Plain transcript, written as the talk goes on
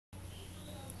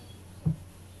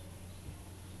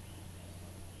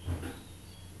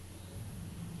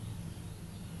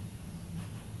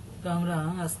তো আমরা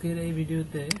আজকের এই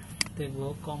ভিডিওতে দেখব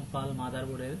কম্পাল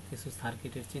মাদারবোর্ডের কিছু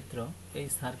সার্কিটের চিত্র। এই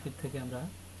সার্কিট থেকে আমরা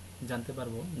জানতে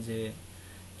পারবো যে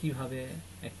কিভাবে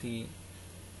একটি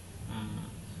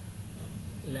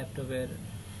ল্যাপটপের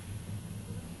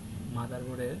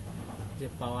মাদারবোর্ডের যে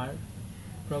পাওয়ার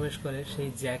প্রবেশ করে সেই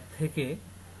জ্যাক থেকে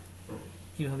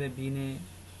কিভাবে বিনে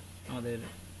আমাদের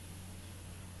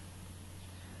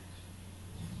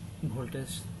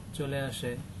ভোল্টেজ চলে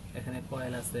আসে। এখানে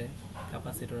কয়েল আছে,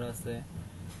 ক্যাপাসিটর আছে,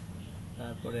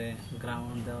 তারপরে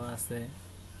গ্রাউন্ড দেওয়া আছে।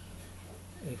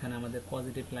 এখানে আমাদের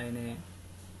পজিটিভ লাইনে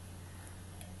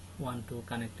 1-2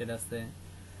 কানেক্টেড আছে।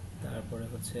 তারপরে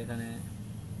হচ্ছে এখানে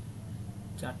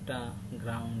 4টা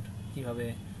গ্রাউন্ড কিভাবে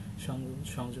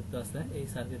সংযুক্ত আছে এই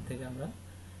সার্কিট থেকে আমরা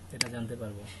এটা জানতে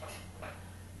পারবো।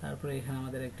 তারপরে এখানে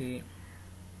আমাদের একটি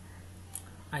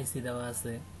আইসি দেওয়া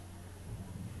আছে,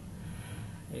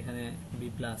 এখানে বি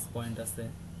প্লাস পয়েন্ট আছে।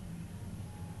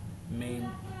 মেইন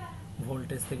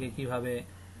ভোল্টেজ থেকে কিভাবে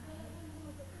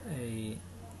এই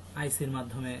আইসির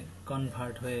মাধ্যমে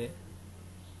কনভার্ট হয়ে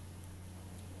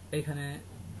এখানে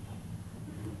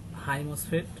হাই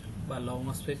মসফেট বা লো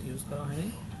মসফেট ইউজ করা হয়নি,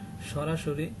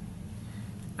 সরাসরি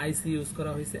আইসি ইউজ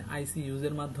করা হয়েছে। আইসি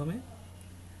ইউজের মাধ্যমে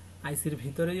আইসির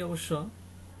ভিতরেই অবশ্য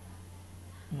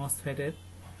মসফেটের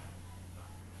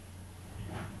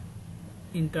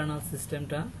ইন্টারনাল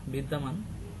সিস্টেমটা বিদ্যমান,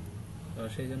 তো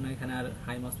সেই জন্য এখানে আর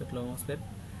হাই মসফেট লো মসফেট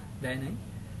দেয় নাই,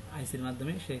 আইসির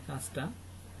মাধ্যমে সেই কাজটা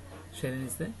সেরে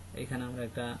নিচ্ছে। এখানে আমরা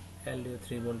একটা LDO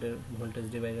 3 ভোল্টের ভোল্টেজ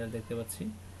ডিভাইডার দেখতে পাচ্ছি।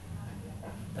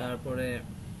 তারপরে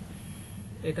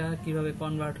এটা কিভাবে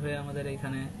কনভার্ট হয়ে আমাদের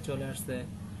এখানে চলে আসছে,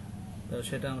 তো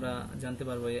সেটা আমরা জানতে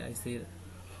পারবো এই আইসির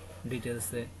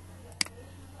ডিটেলসে।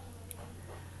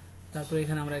 তারপরে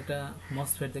এখানে আমরা একটা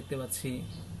মসফেট দেখতে পাচ্ছি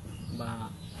বা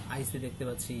আইসি দেখতে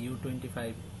পাচ্ছি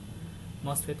U25।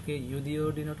 মসফেটকে ইউ দিয়েও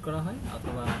ডিনোট করা হয়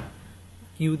অথবা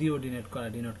কিউ দিয়েও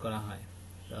ডিনোট করা হয়।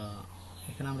 তো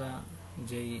এখানে আমরা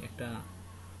যেই একটা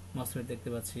মসফেট দেখতে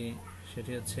পাচ্ছি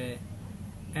সেটি হচ্ছে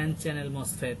এন চ্যানেল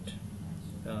মসফেট।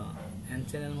 তো এন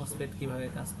চ্যানেল মসফেট কিভাবে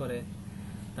কাজ করে,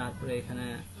 তারপরে এখানে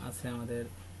আছে আমাদের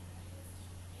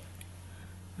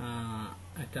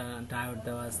একটা ডায়োড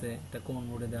দেওয়া আছে, একটা কোন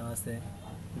মোডে দেওয়া আছে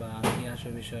বা কি আসে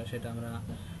বিষয় সেটা আমরা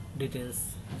ডিটেলস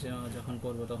যখন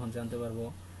পড়বো তখন জানতে পারবো।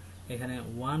 এখানে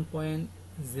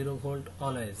 1.0 ভোল্ট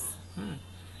অলওয়েজ,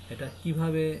 এটা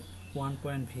কিভাবে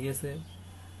 1.VS এ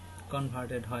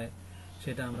কনভার্টেড হয়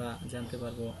সেটা আমরা জানতে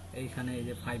পারবো। এইখানে এই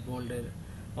যে 5 ভোল্টের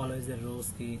অলওয়েজের রোজ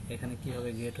কি, এখানে কিভাবে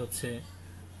গেট হচ্ছে,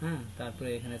 তারপরে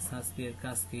এখানে সাসপি-এর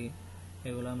কাজ কি,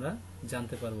 এগুলো আমরা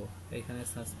জানতে পারবো। এখানে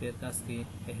সাসপি-এর কাজ কি,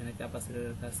 এখানে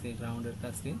ক্যাপাসিটরের কাজ কি, গ্রাউন্ডের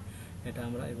কাজ কি,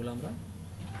 এগুলো আমরা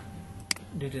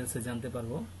ডিটেলসে জানতে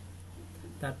পারবো।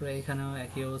 তারপরে এখানেও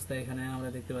একই অবস্থা, এখানে আমরা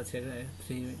দেখতে পাচ্ছি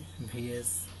 3VS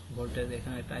ভোল্টেজ,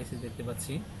 এখানে একটা আইসি দেখতে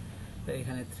পাচ্ছি। তো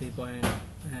এখানে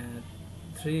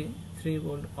 3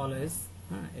 ভোল্ট অলওয়েজ,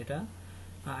 এটা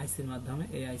আইসির মাধ্যমে,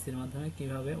 এই আইসির মাধ্যমে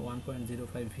কিভাবে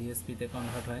 1.05 VSP তে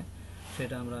কনভার্ট হয়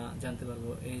সেটা আমরা জানতে পারবো।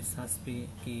 এই সাসপি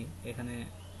কি, এখানে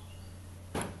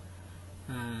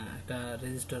একটা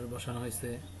রেজিস্টার বসানো হয়েছে,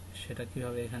 সেটা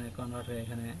কিভাবে এখানে কনভার্ট হয়ে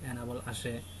এখানে এনাবল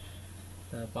আসে।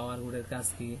 পাওয়ার বোর্ডের কাজ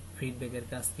কি, ফিডব্যাকের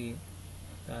কাজ কি,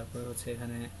 তারপরে হচ্ছে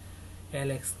এখানে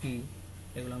LX কি,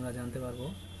 এগুলো আমরা জানতে পারবো।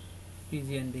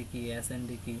 PGND কি,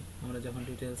 SND কি, আমরা যখন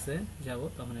ডিটেলসে যাব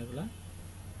তখন এগুলা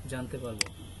জানতে পারবো।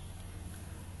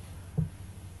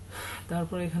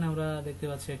 তারপরে এখানে আমরা দেখতে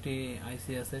পাচ্ছি একটি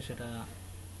আইসি আছে, সেটা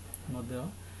মধ্যেও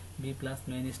বি প্লাস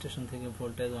মেইন স্টেশন থেকে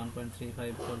ভোল্টেজ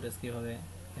 1.35 ভোল্টেজ কিভাবে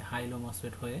হাই লো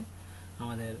মসফেট হয়ে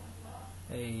আমাদের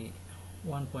এই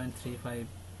 1.35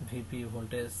 VP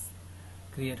ভোল্টেজ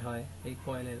ক্রিয়েট হয়, এই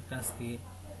কয়েলের কাজ কি,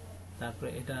 তারপরে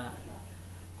এটা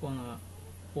কোন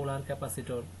পোলার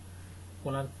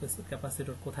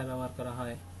ক্যাপাসিটর কোথায় ব্যবহার করা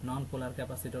হয়, নন পোলার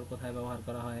ক্যাপাসিটর কোথায় ব্যবহার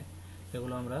করা হয়,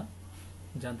 এগুলো আমরা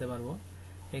জানতে পারবো।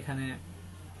 এখানে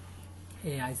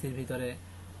এই আইসির ভিতরে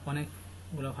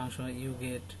অনেকগুলো function, you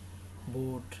get,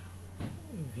 boot,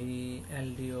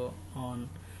 LDO on,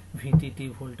 VTT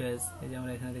voltage, এই যে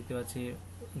আমরা এখানে দেখতে পাচ্ছি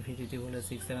VTT ভোল্টেজ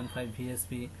 675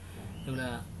 VSP, এগুলা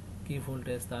কি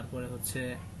ভোল্টেজ। তারপরে হচ্ছে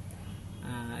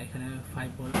এখানে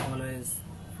 5 ভোল্ট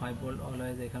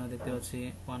অলওয়েজ, এখানে দেখতে পাচ্ছি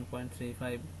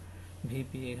 1.35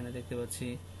 VP, এখানে দেখতে পাচ্ছি।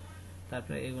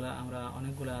 তারপরে এগুলা আমরা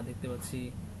অনেকগুলা দেখতে পাচ্ছি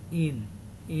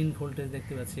ইন ভোল্টেজ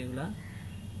দেখতে পাচ্ছি, এগুলা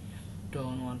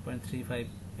টোন 1.35,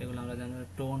 এগুলো আমরা জানবো।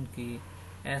 টোন কি,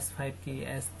 S5 কি,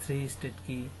 S3 স্টেট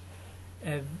কি,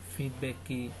 F ফিডব্যাক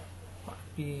কি,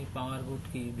 পাওয়ার বুট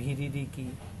কি, VDD কি,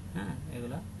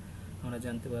 এগুলা আমরা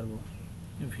জানতে পারবো।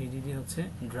 VDD হচ্ছে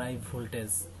ড্রাইভ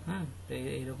ভোল্টেজ।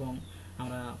 এইরকম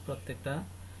আমরা প্রত্যেকটা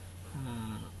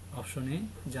অপশনে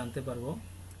জানতে পারবো।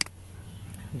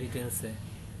 ডিটেলসে,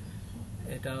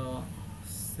 এটাও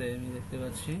সেমই দেখতে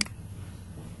পাচ্ছি।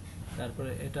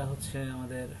 তারপরে এটা হচ্ছে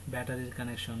আমাদের ব্যাটারির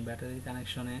কানেকশন। ব্যাটারির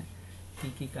কানেকশনে কি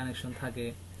কি কানেকশন থাকে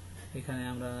এখানে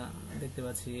আমরা দেখতে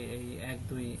পাচ্ছি। এই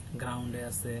 1-2 গ্রাউন্ডে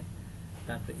আছে,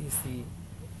 তারপরে EC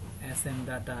SM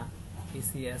data,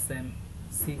 EC SM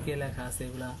সিকে লেখা আছে,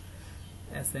 এগুলা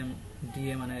এসএম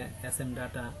ডিএ মানে এসএম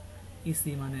ডাটা,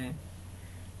 ইসি মানে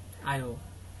আইও।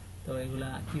 তো এগুলা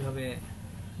কিভাবে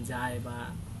যায় বা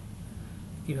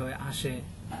কিভাবে আসে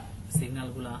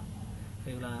সিগন্যালগুলা,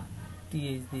 এগুলা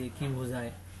টিএইচ দিয়ে কি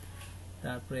বোঝায়,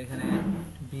 তারপরে এখানে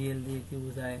বিএল দিয়ে কি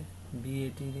বোঝায়,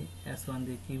 বিএটি S1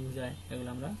 দিয়ে কি বোঝায়, এগুলো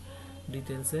আমরা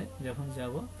ডিটেলসে যখন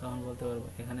যাব তখন বলতে পারবো।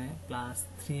 এখানে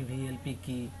 +3 VLP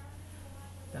কি,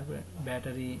 তারপরে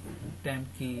ব্যাটারি ট্যাম্প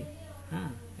কি,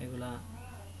 হ্যাঁ এগুলা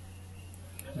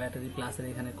ব্যাটারি প্লাসের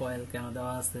এখানে কয়েল কেন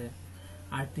দেওয়া আছে,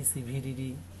 আরটিসি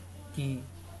ভিডিডি কি,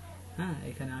 হ্যাঁ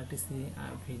এখানে আরটিসি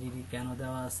ভিডিডি কেন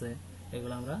দেওয়া আছে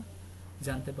এগুলো আমরা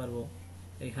জানতে পারবো।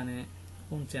 এখানে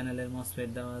কোন চ্যানেলের মসফেট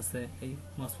দেওয়া আছে, এই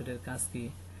মসফেটের কাজ কি,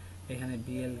 এখানে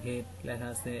বিএল গেট লেখা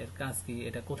আছে, এর কাজ কি,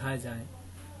 এটা কোথায় যায়,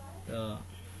 তো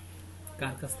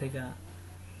কার কাছ থেকে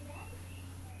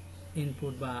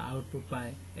ইনপুট বা আউটপুট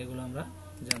পায়, এগুলো আমরা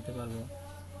জানতে পারবো।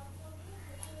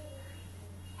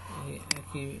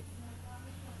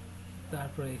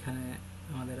 তারপরে এখানে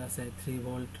আমাদের আছে 3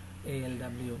 ভোল্ট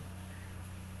ALW।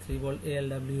 3 ভোল্ট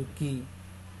ALW কি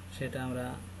সেটা আমরা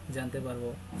জানতে পারবো।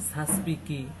 সাসপি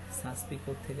কি, সাসপি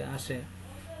কোথা থেকে আসে,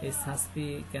 এই সাসপি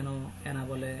কেন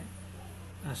এনাবলে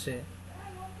আসে,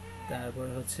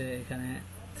 তারপরে হচ্ছে এখানে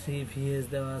 3VS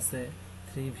দেওয়া আছে,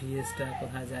 3VSটা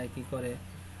কোথায় যায় কি করে,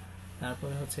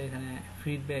 তারপরে হচ্ছে এখানে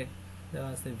ফিডব্যাক দেওয়া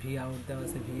আছে, ভি আউট দেওয়া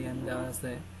আছে, ভিএন দেওয়া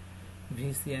আছে,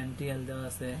 VCNTL দেওয়া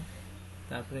আছে।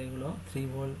 তারপরে এগুলো 3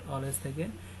 ভোল্ট অলওয়েজ থেকে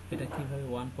এটা কিভাবে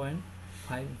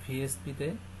 1.5 VSP তে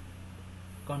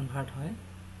কনভার্ট হয়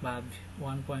বা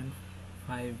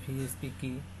 1.5 VSP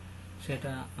কি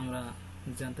সেটা আমরা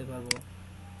জানতে পারবো।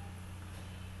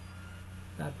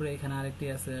 তারপরে এখানে আরেকটি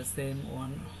আছে সেম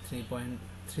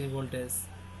 3.3 ভোল্টেজ,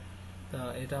 তো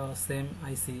এটাও সেম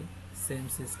আইসি সেম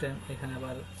সিস্টেম। এখানে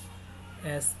আবার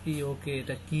SPOK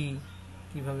এটা কি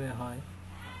কিভাবে হয়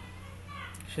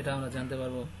সেটা আমরা জানতে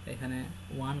পারবো। এখানে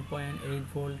 1.8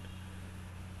 ভোল্ট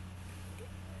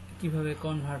কিভাবে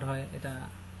কনভার্ট হয়, এটা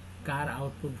কার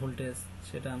আউটপুট ভোল্টেজ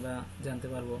সেটা আমরা জানতে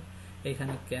পারবো।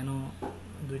 এখানে কেন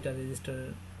 2টা রেজিস্টার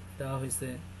দেওয়া হয়েছে,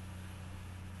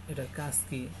 এটার কাজ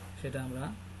কি সেটা আমরা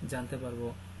জানতে পারবো।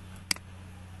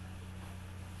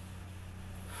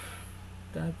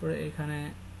 তারপরে এখানে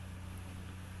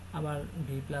আবার V+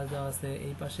 দেওয়া আছে,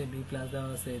 এই পাশে V+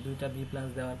 দেওয়া আছে। 2টা V+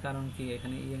 দেওয়ার কারণ কি,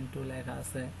 এখানে EN2 লেখা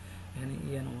আছে, এখানে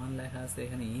EN1 লেখা আছে,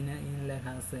 এখানে ইন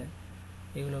লেখা আছে,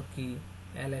 এগুলো কি,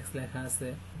 LX লেখা আছে।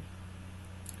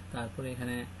 তারপরে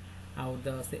এখানে আউট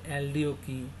দেওয়া আছে, LDO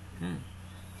কি, হ্যাঁ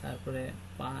তারপরে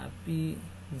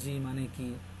PG মানে কি,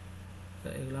 তো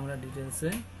এগুলো আমরা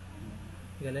ডিটেলসে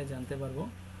গেলে জানতে পারবো।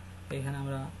 এখানে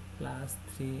আমরা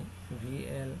 +3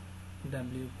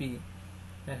 VLWP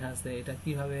লেখা আছে, এটা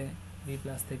কিভাবে V+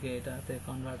 থেকে এটাতে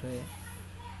কনভার্ট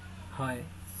হয়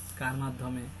কার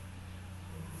মাধ্যমে।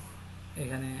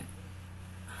 এখানে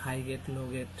হাই গেট লো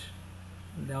গেট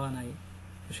দেওয়া নাই,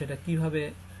 সেটা কিভাবে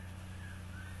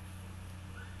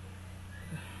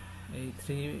এই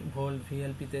 3 ভোল্ট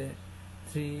VLP তে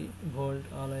 3 ভোল্ট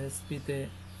অলওয়েজ P তে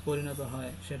পরিণত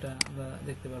হয় সেটা আমরা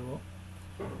দেখতে পারবো।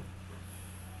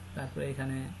 তারপরে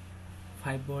এখানে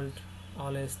 5 ভোল্ট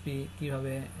অলওয়েজ P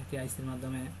কিভাবে একটি আইসির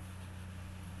মাধ্যমে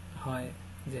হয়,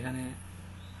 যেখানে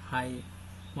হাই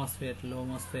মসফেট লো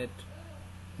মসফেট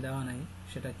দেওয়া নাই,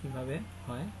 সেটা কিভাবে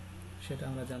হয় সেটা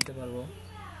আমরা জানতে পারবো।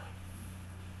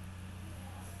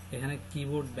 এখানে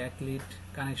কিবোর্ড ব্যাকলিট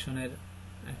কানেকশনের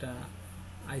একটা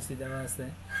আইসি দেওয়া আছে।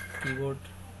 কিবোর্ড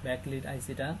ব্যাকলিট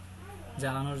আইসিটা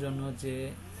জ্বালানোর জন্য যে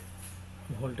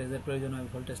ভোল্টেজের প্রয়োজন হয়,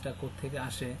 ভোল্টেজটা কোথা থেকে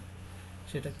আসে,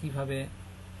 সেটা কিভাবে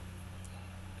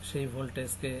সেই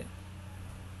ভোল্টেজকে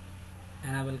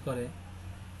এনাবেল করে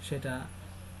সেটা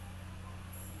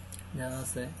দেওয়া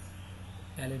আছে।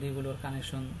 এলইডি গুলোর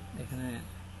কানেকশন এখানে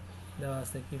দেওয়া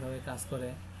আছে, কিভাবে কাজ করে,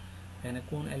 এখানে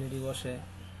কোন এলইডি বসে,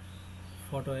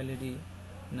 ফটো এলইডি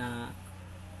না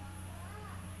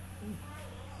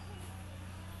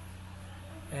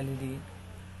এলইডি।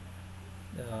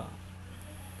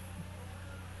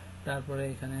 তারপরে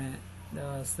এখানে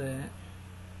দেওয়া আছে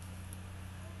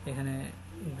এখানে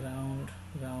গ্রাউন্ড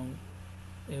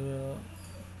এগুলো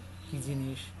কি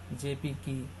জিনিস, জেপি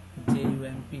কি,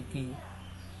 জেইউএমপি কি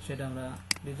সেটা আমরা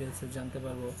ডিটেলসে জানতে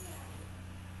পারবো।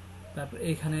 তারপর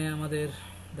এখানে আমাদের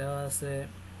দেওয়া আছে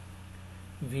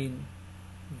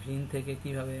ভিন থেকে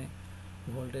কিভাবে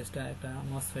ভোল্টেজটা একটা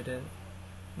মসফেটের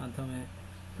মাধ্যমে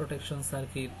প্রোটেকশন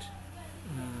সার্কিট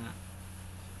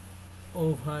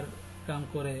ওভারকাম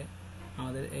করে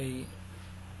আমাদের এই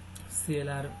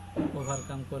সিএলআর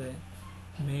ওভারকাম করে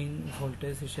মেইন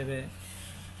ভোল্টেজ হিসেবে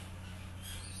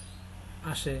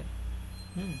আসে।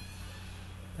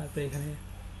 তারপরে এখানে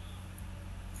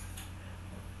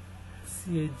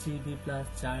সিএইচজিবি প্লাস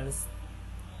চার্জ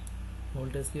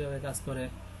ভোল্টেজ কিভাবে কাজ করে।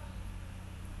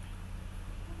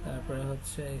 তারপরে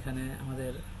হচ্ছে এখানে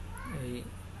আমাদের এই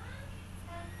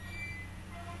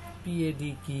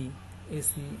পিএডি কি,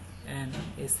 এসি এন্ড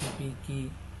এসিপি কি,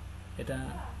 এটা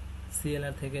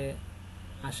সিএলআর থেকে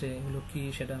আসে, এগুলো কি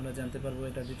সেটা আমরা জানতে পারবো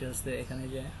এটা ডিটেলসে। এখানে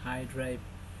যে হাই ড্রাইভ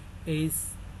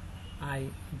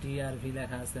HIDRV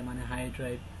লেখা আছে মানে হাই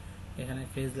ড্রাইভ, এখানে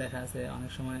ফেজ লেখা আছে,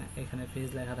 অনেক সময় এখানে ফেজ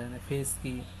লেখা থাকে না, ফেজ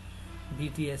কি।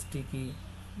 বিটিএসটি কি,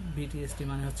 বিটিএসটি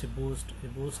মানে হচ্ছে বুস্ট,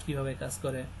 বুস্ট কিভাবে কাজ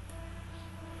করে।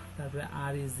 তারপরে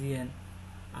REGN,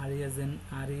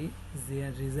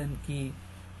 রিজন কি,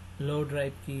 লো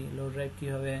ড্রাইভ কি, লো ড্রাইভ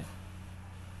কিভাবে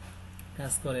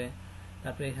কাজ করে।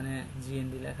 তারপরে এখানে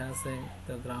GND লেখা আছে,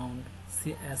 তো গ্রাউন্ড।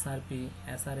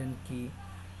 SRN কি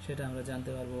সেটা আমরা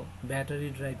জানতে পারবো। ব্যাটারি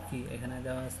ড্রাইভ কি, এখানে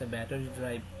দেওয়া আছে ব্যাটারি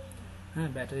ড্রাইভ। হ্যাঁ,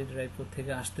 ব্যাটারি ড্রাইভ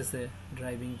থেকে আসতেছে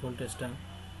ড্রাইভিং ভোল্টেজটা।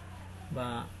 বা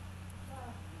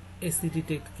এসি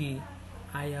ডিটেক্ট কি,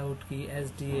 আই আউট কি,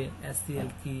 SDA SCL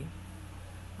কি,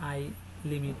 আই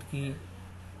লিমিট কি,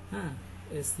 হ্যাঁ,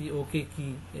 এসি ওকে কি,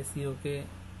 এসি ওকে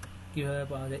কিভাবে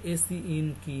পাওয়া যায়, এসি ইন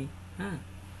কি, হ্যাঁ,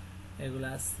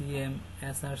 এগুলা CM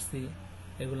SRC,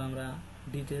 এগুলো আমরা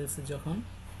ডিটেলস যখন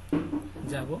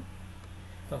যাব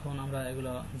তখন আমরা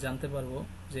এগুলো জানতে পারবো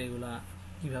যে এগুলা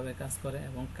কিভাবে কাজ করে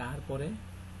এবং কার পরে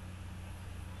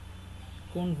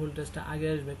কোন ভোল্টেজটা আগে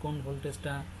আসবে, কোন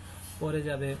ভোল্টেজটা পরে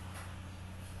যাবে।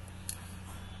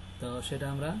 তো সেটা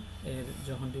আমরা এর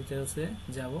যখন ডিটেলসে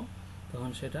যাব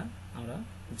তখন সেটা আমরা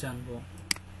জানবো।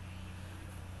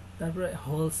 তারপরে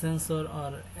হোল সেন্সর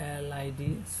আর LID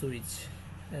সুইচ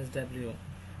SW,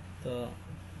 তো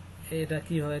এটা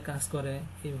কিভাবে কাজ করে,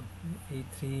 এই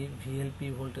 3 VLP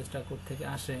ভোল্টেজটা কোথা থেকে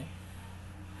আসে,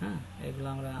 হ্যাঁ, এগুলো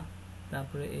আমরা।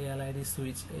 তারপরে LID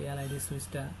সুইচ, এই LID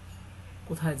সুইচটা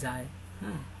কোথায় যায়,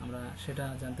 হ্যাঁ, আমরা সেটা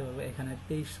জানতে পারবো। এখানে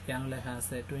 23 কেন লেখা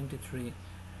আছে, 23,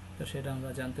 তো সেটা আমরা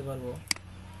জানতে পারবো।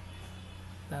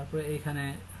 তারপরে এখানে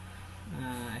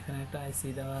একটা আইসি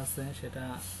দেওয়া আছে, সেটা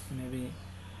মেবি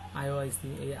IOIC,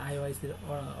 এই IOICর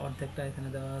অর্ধেকটা এখানে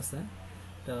দেওয়া আছে।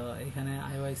 তো এখানে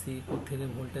IOIC থেকে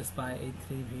ভোল্টেজ পায়, এই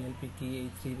 3 VLP কি, এই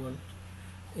 3 ভোল্ট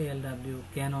ALW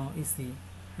কেন, ইসি,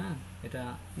 হ্যাঁ, এটা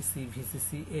ইসি VCC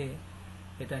A,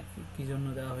 এটা কি জন্য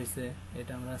দেওয়া হয়েছে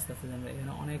এটা আমরা আস্তে আস্তে জানবো।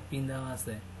 এখানে অনেক পিন দেওয়া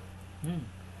আছে,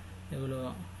 এগুলো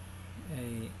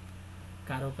এই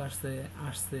কারো কাছে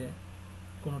আসছে,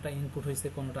 কোনোটা ইনপুট হয়েছে,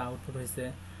 কোনোটা আউটপুট হয়েছে,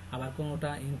 আবার কোনোটা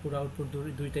ইনপুট আউটপুট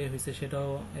দুইটাই হয়েছে, সেটাও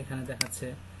এখানে দেখাচ্ছে।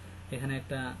 এখানে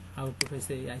একটা আউটপুট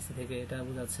হয়েছে এই আইসি থেকে, এটা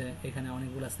বোঝাচ্ছে। এখানে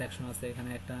অনেকগুলো সেকশন আছে, এখানে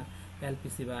একটা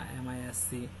LPC বা MISC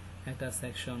একটা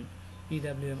সেকশন,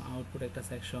 PWM আউটপুট একটা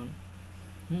সেকশন,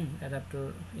 অ্যাডাপ্টার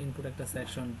ইনপুট একটা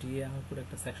সেকশন, DA আউটপুট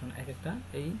একটা সেকশন। এক একটা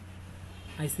এই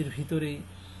আইসির ভিতরেই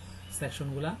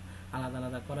সেকশনগুলা আলাদা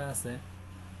আলাদা করা আছে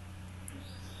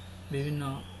বিভিন্ন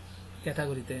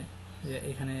ক্যাটাগরিতে। যে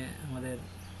এখানে আমাদের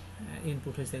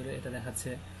ইনপুট হয়েছে এটা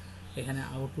দেখাচ্ছে, এখানে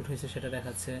আউটপুট হয়েছে সেটা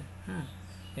দেখাচ্ছে, হ্যাঁ,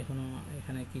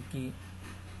 এখানে কি কি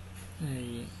এই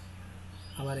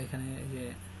আবার এখানে যে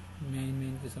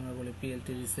মেইন কিছু আমরা বলি PLT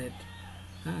রিসেট,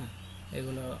 হ্যাঁ,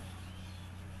 এগুলো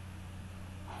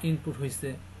ইনপুট হয়েছে,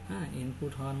 হ্যাঁ,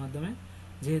 ইনপুট হওয়ার মাধ্যমে,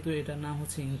 যেহেতু এটার নাম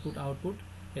হচ্ছে ইনপুট আউটপুট,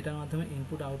 এটার মাধ্যমে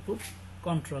ইনপুট আউটপুট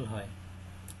কন্ট্রোল হয়।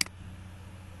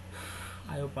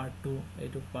 IO পার্ট 2,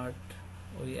 এই2 পার্ট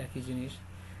ওই একই জিনিস।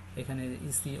 এখানে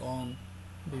ইসি অন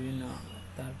বিভিন্ন,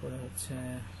 তারপরে হচ্ছে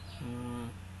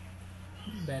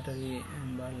battery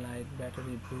ember light,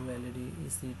 battery blue LED,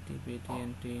 EC টিপি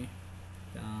TNT,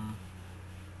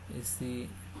 ইসি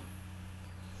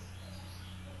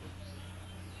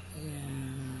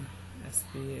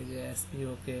SP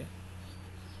ওকে,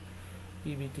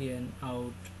 PBTN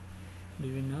আউট,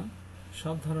 বিভিন্ন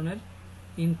সব ধরনের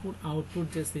ইনপুট আউটপুট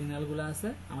যে সিগন্যালগুলো আছে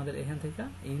আমাদের এখান থেকে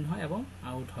ইন হয় এবং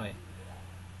আউট হয়।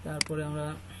 তারপরে আমরা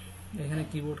এখানে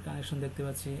কিবোর্ড কানেকশন দেখতে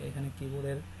পাচ্ছি, এখানে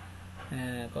কিবোর্ডের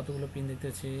কতগুলো পিন দেখতে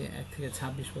পাচ্ছি, 1 থেকে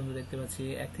 26 পর্যন্ত দেখতে পাচ্ছি,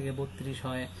 1 থেকে 32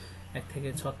 হয়, 1 থেকে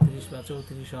 36 বা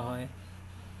 34 হয়।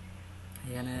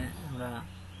 এখানে আমরা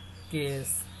কেস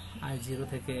I0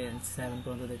 থেকে 7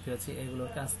 পর্যন্ত দেখতে পাচ্ছি,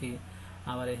 এগুলোর কাজ কি।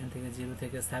 আবার এখান থেকে 0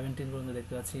 থেকে 17 পর্যন্ত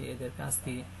দেখতে পাচ্ছি, এদের কাজ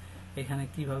কি। এখানে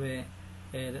কিভাবে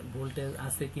এর ভোল্টেজ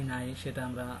আছে কি নাই সেটা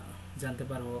আমরা জানতে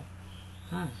পারবো,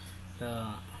 হ্যাঁ। তো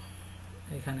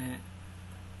এখানে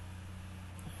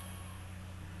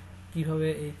কিভাবে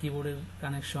এই কিবোর্ডের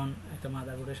কানেকশন একটা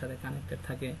মাদারবোর্ডের সাথে কানেক্টেড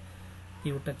থাকে,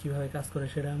 কিবোর্ডটা কিভাবে কাজ করে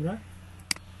সেটা আমরা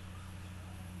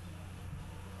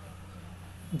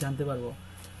জানতে পারবো।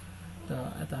 তো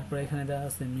তারপরে এখানে দেওয়া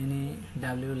আছে মিনি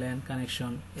ডাব্লিউ ল্যান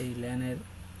কানেকশন, এই ল্যানের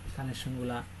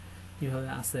কানেকশনগুলা কিভাবে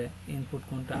আছে, ইনপুট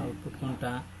কোনটা আউটপুট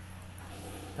কোনটা।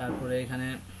 তারপরে এখানে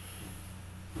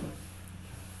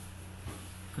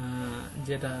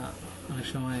যেটা অনেক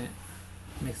সময়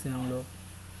ম্যাক্সিমাম লোক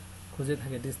খুঁজে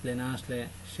থাকে ডিসপ্লে না আসলে,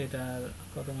 সেটার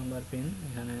কত নাম্বার পিন,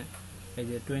 এখানে এই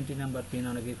যে 20 নাম্বার পিন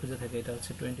অনেকেই খুঁজে থাকে, এটা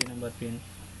হচ্ছে 20 নাম্বার পিন।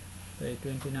 তো এই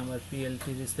 20 নাম্বার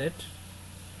পিএলটি রিসেট,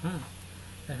 হ্যাঁ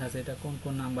দেখা যাচ্ছে এটা কোন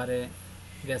কোন নাম্বারে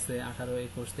গেছে, 18,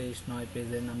 21, 23, 9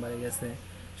 পেজের নাম্বারে গেছে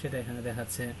সেটা এখানে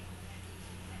দেখাচ্ছে।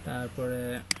 তারপরে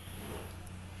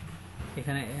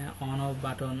এখানে অন অফ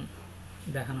বাটন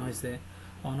দেখানো হয়েছে,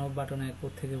 অন অফ বাটনে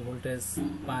কোত্থেকে ভোল্টেজ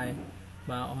পায়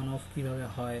বা অন অফ কীভাবে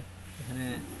হয়, এখানে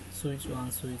সুইচ 1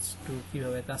 সুইচ 2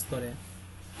 কীভাবে কাজ করে।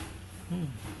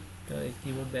 তো এই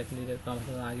কিবোর্ড ব্যাকলিটের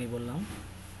কথা আগেই বললাম।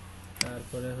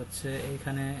 তারপরে হচ্ছে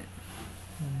এইখানে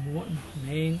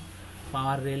মেইন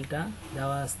পাওয়ার রেলটা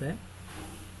দেওয়া আছে,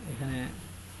 এখানে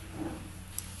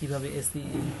কিভাবে এসি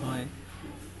ইন হয়,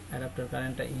 অ্যাডাপ্টার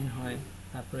কারেন্টটা ইন হয়,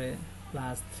 তারপরে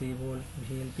 +3 ভোল্ট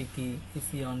ভিএলপি কি,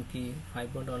 ইসি অন কি, 5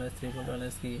 ভোল্ট অলএস, 3 ভোল্ট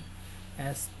অলএস কি,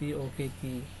 এসপিওকে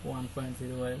কি,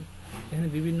 1.0 ওয়েল, এখানে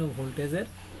বিভিন্ন ভোল্টেজের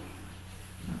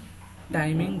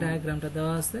টাইমিং ডায়াগ্রামটা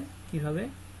দেওয়া আছে, কিভাবে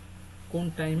কোন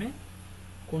টাইমে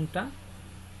কোনটা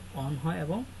অন হয়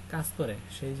এবং কাজ করে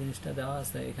সেই জিনিসটা দেওয়া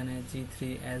আছে। এখানে G3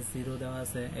 S0 দেওয়া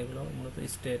আছে, এগুলো মূলত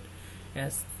স্টেট,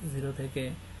 S0 থেকে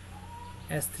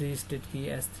S3 স্টেট কি,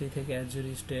 S3 থেকে S0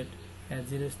 স্টেট,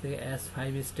 S0 থেকে S5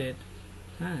 স্টেট,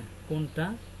 হ্যাঁ কোনটা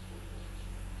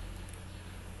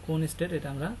কোন স্টেট এটা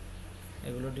আমরা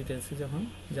এগুলো ডিটেলসে যখন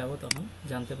যাব তখন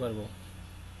জানতে পারবো।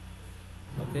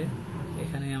 ওকে,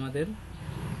 এখানে আমাদের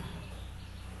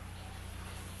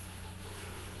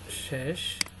শেষ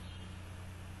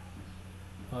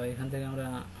হয়। এখান থেকে আমরা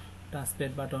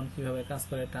টাচপ্যাড বাটন কিভাবে কাজ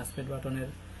করে, টাচপ্যাড বাটনের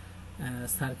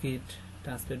সার্কিট,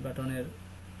 টাচপ্যাড বাটনের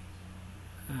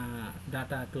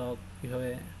ডাটা ক্লক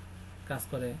কিভাবে কাজ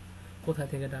করে, কোথা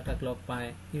থেকে ডাটা ক্লক পায়,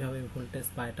 কিভাবে ভোল্টেজ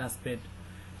পায় টাচপ্যাড,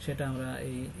 সেটা আমরা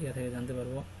এই ইয়া থেকে জানতে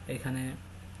পারবো। এখানে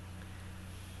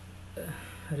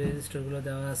রেজিস্টারগুলো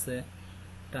দেওয়া আছে,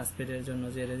 টাচপ্যাডের জন্য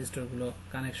যে রেজিস্টারগুলো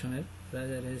কানেকশনের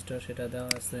রেজিস্টার সেটা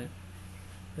দেওয়া আছে,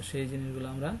 তো সেই জিনিসগুলো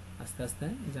আমরা আস্তে আস্তে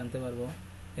জানতে পারবো।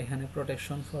 এখানে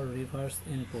প্রোটেকশন ফর রিভার্স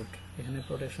ইনপুট, এখানে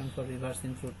প্রোটেকশন ফর রিভার্স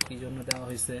ইনপুট কী জন্য দেওয়া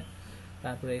হয়েছে।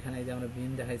 তারপরে এখানে যে আমরা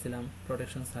বিন দেখাইছিলাম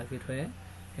প্রোটেকশন সার্কিট হয়ে,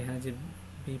 এখানে যে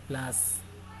বি প্লাস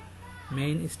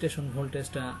মেইন স্টেশন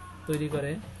ভোল্টেজটা তৈরি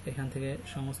করে এখান থেকে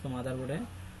সমস্ত মাদারবোর্ডে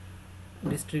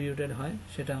ডিস্ট্রিবিউটেড হয়,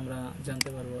 সেটা আমরা জানতে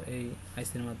পারবো এই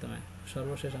আইসির মাধ্যমে।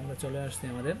 সর্বশেষ আমরা চলে আসছি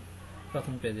আমাদের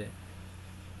প্রথম পেজে।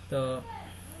 তো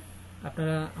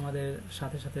আপনারা আমাদের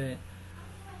সাথে সাথে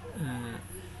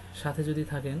সাথে যদি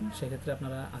থাকেন সেক্ষেত্রে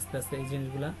আপনারা আস্তে আস্তে এই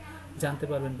জিনিসগুলা জানতে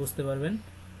পারবেন, বুঝতে পারবেন,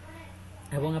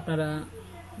 এবং আপনারা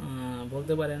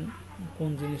বলতে পারেন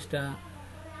কোন জিনিসটা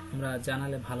আমরা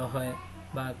জানালে ভালো হয়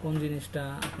বা কোন জিনিসটা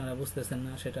আপনারা বুঝতেছেন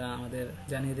না সেটা আমাদের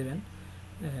জানিয়ে দেবেন।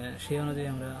 সেই অনুযায়ী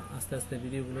আমরা আস্তে আস্তে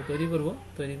ভিডিওগুলো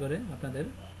তৈরি করে আপনাদের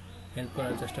হেল্প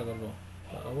করার চেষ্টা করব।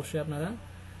 অবশ্যই আপনারা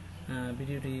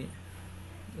ভিডিওটি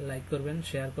লাইক করবেন,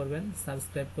 শেয়ার করবেন,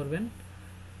 সাবস্ক্রাইব করবেন।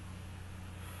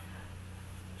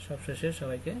 সবশেষে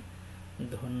সবাইকে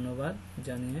ধন্যবাদ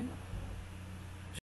জানিয়ে